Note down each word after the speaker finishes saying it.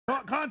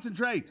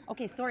Concentrate.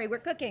 Okay, sorry, we're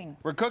cooking.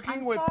 We're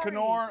cooking with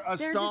Knorr, a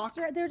stock.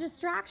 They're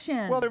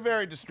distraction. Well, they're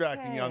very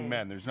distracting young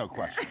men. There's no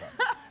question about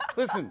it.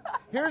 Listen,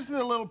 here's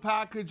the little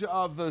package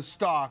of the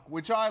stock,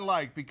 which I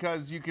like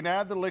because you can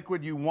add the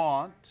liquid you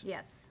want.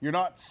 Yes. You're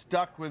not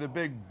stuck with a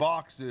big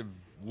box of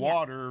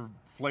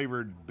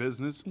water-flavored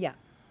business. Yeah.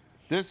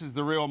 This is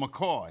the real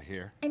McCoy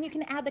here. And you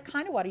can add the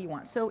kind of water you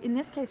want. So in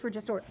this case, we're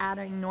just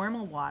adding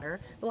normal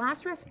water. The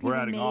last recipe we're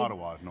adding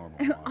Ottawa normal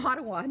water.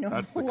 Ottawa normal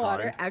That's the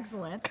water. kind.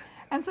 Excellent.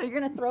 And so you're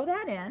going to throw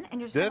that in,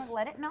 and you're just going to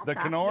let it melt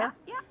up. The Knorr?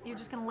 Yeah, you're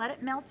just going to let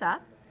it melt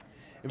up.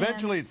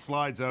 Eventually it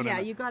slides out. Yeah,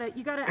 you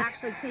gotta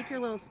actually take your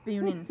little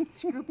spoon and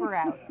scoop her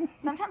out.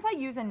 Sometimes I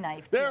use a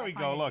knife. There we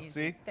go. Look,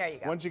 see? There you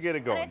go. Once you get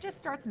it going. And it just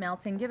starts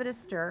melting. Give it a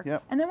stir.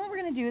 Yep. And then what we're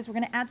gonna do is we're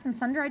gonna add some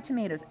sun-dried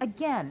tomatoes.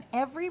 Again,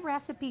 every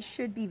recipe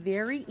should be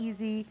very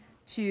easy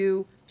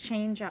to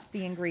change up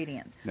the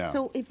ingredients. No.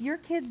 So if your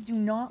kids do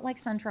not like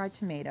sun-dried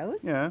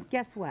tomatoes,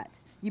 guess what?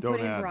 You Don't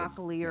put in add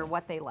broccoli or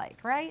what they like,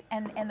 right?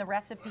 And the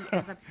recipe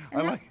ends up.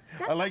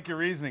 I like your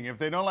reasoning. If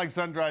they don't like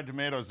sun-dried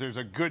tomatoes, there's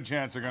a good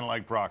chance they're going to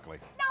like broccoli.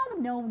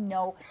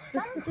 No.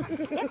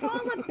 It's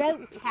all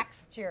about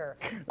texture.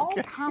 Oh,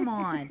 come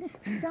on.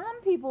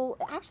 Some people,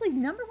 actually,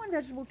 number one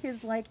vegetable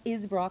kids like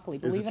is broccoli.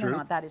 Believe it or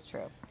not, that is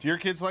true. Do your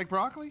kids like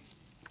broccoli?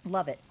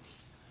 Love it.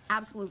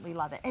 Absolutely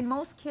love it. And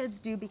most kids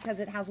do because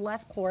it has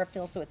less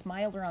chlorophyll, so it's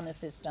milder on the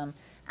system,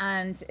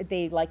 and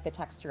they like the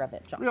texture of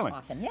it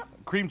often. Yep.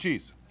 Cream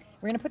cheese.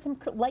 We're going to put some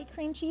light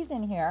cream cheese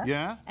in here.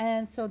 Yeah.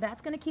 And so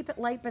that's going to keep it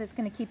light, but it's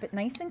going to keep it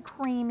nice and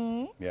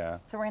creamy. Yeah.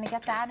 So we're going to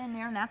get that in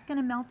there, and that's going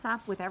to melt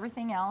up with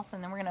everything else,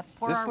 and then we're going to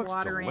pour our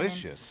water in. This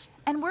looks delicious.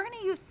 And we're going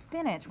to use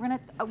spinach. We're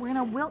going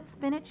to wilt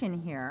spinach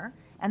in here,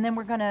 and then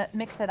we're going to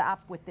mix it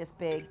up with this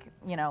big,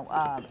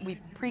 we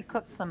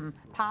pre-cooked some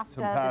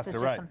pasta. This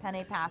is just some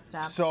penne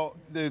pasta. So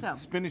the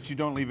spinach you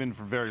don't leave in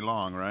for very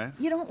long, right?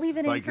 You don't leave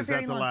it in for very long. Like, is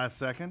that the last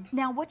second?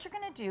 Now, what you're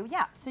going to do,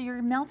 so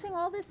you're melting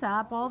all this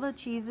up. All the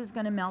cheese is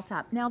going to melt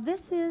up. Now,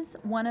 this is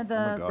one of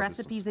the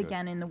recipes,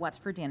 again, in the What's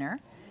for Dinner.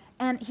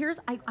 And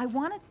I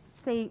want to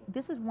say,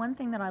 this is one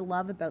thing that I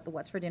love about the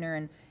What's for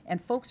Dinner,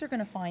 and folks are going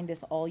to find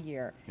this all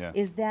year,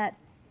 is that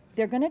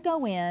they're going to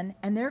go in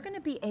and they're going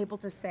to be able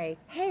to say,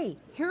 hey,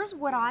 here's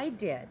what I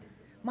did.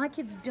 My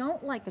kids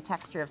don't like the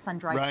texture of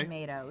sun-dried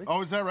tomatoes.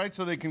 Oh, is that right?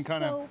 So they can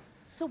kind of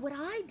So what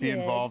I did... Be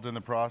involved in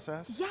the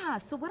process? Yeah,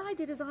 so what I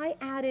did is I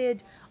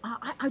added,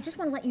 I just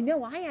want to let you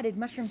know, I added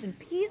mushrooms and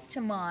peas to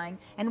mine,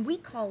 and we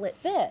call it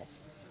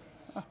this.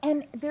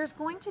 And there's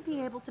going to be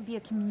able to be a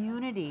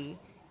community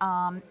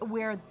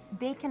where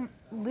they can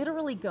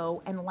literally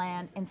go and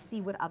land and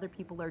see what other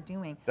people are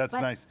doing. That's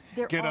nice.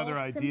 Get other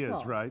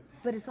ideas, right?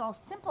 But it's all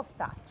simple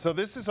stuff. So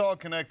this is all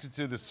connected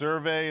to the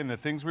survey and the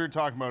things we were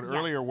talking about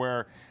earlier,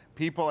 where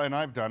people, and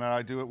I've done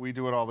it, we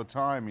do it all the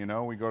time,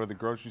 we go to the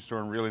grocery store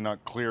and really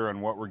not clear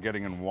on what we're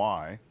getting and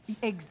why.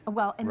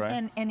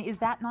 And is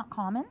that not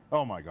common?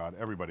 Oh my God,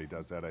 everybody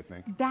does that, I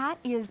think. That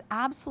is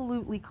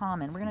absolutely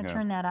common. We're going to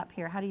turn that up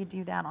here. How do you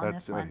do that on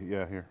this one?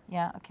 Yeah, here.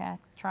 Yeah, okay.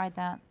 Tried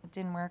that. It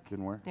didn't work.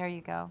 Didn't work? There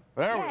you go.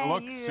 There,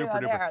 look, super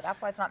duper. There.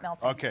 That's why it's not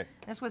melting. Okay.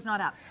 This was not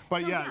up.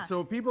 But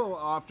so people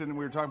often,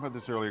 we were talking about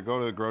this earlier, go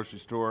to the grocery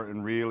store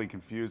and really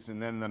confused,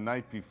 and then the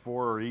night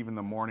before or even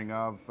the morning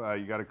of,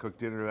 you got to cook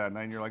dinner that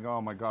night, and you're like,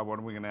 oh my God, what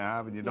are we going to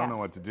have? And you don't know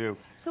what to do.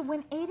 So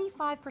when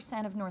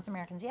 85% of North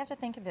Americans, you have to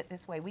think of it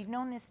this way, we've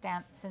known this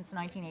stat since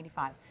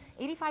 1985.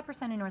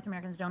 85% of North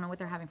Americans don't know what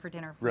they're having for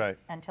dinner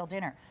until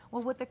dinner.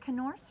 Well, what the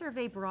Knorr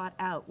survey brought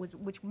out,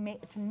 which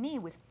to me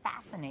was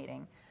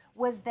fascinating,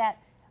 was that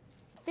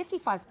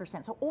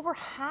 55%, so over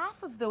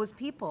half of those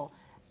people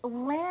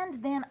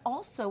land then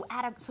also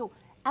so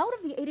out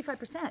of the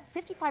 85%,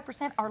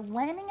 55% are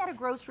landing at a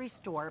grocery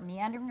store,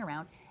 meandering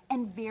around,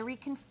 and very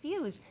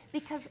confused,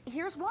 because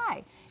here's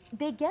why.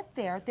 They get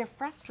there, they're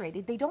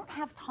frustrated, they don't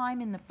have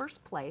time in the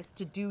first place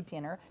to do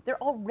dinner,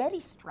 they're already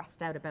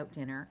stressed out about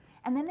dinner,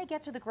 and then they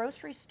get to the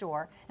grocery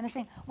store and they're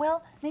saying,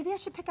 well, maybe I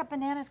should pick up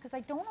bananas because I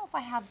don't know if I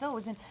have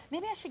those, and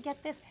maybe I should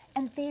get this,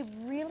 and they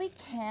really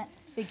can't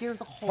figure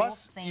the whole thing out.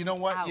 Plus, you know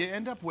what, you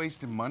end up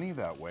wasting money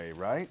that way,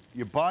 right?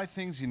 You buy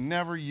things you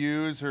never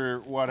use or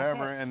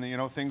whatever, and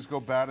things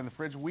go bad in the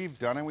fridge. We've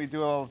done it, we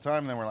do it all the time,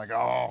 and then we're like,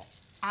 oh.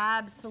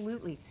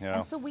 Absolutely.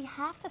 And so we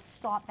have to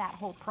stop that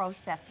whole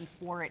process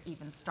before it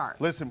even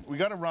starts. Listen, we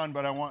got to run,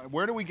 but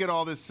where do we get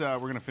all this, we're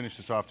going to finish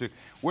this off too.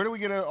 Where do we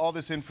get all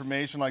this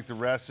information, like the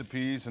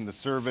recipes and the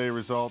survey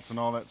results and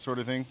all that sort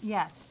of thing?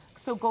 Yes.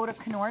 So go to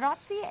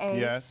Knorr.ca.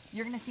 Yes.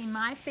 You're going to see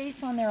my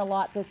face on there a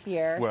lot this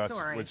year.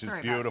 Which is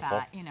About beautiful.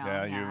 that, you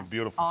have a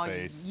beautiful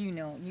face.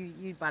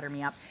 You butter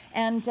me up.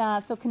 And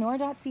so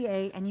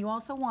Knorr.ca, and you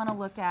also want to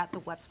look at the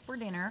What's for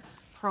Dinner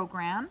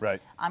program.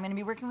 Right. I'm going to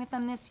be working with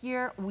them this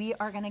year. We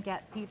are going to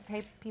get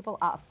people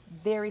a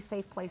very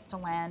safe place to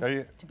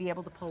land to be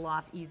able to pull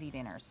off easy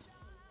dinners.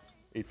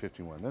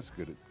 8:51. That's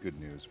good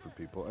news for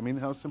people. I mean,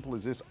 how simple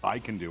is this? I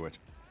can do it.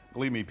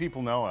 Believe me,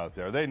 people know out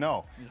there. They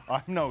know.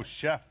 I'm no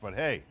chef, but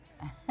hey.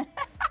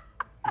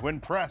 When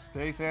pressed,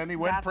 eh, Sandy?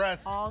 When That's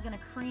pressed. all going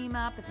to cream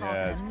up. It's all Yeah,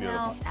 going it's to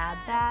beautiful. melt. Add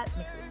that.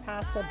 Mix it with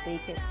pasta.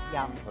 Bake it.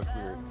 Yum. Look,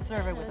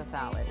 Serve it with a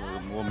salad.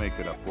 we'll make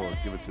it up. We'll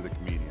give it to the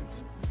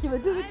comedians. Give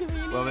it to the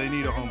community. Well, they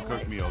need a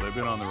home-cooked meal. They've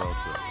been on the road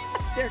for it.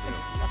 They're gonna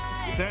love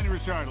it. Sandi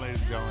Richard, ladies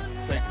and gentlemen.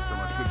 Thank you so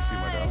much. Good to see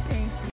you, my darling.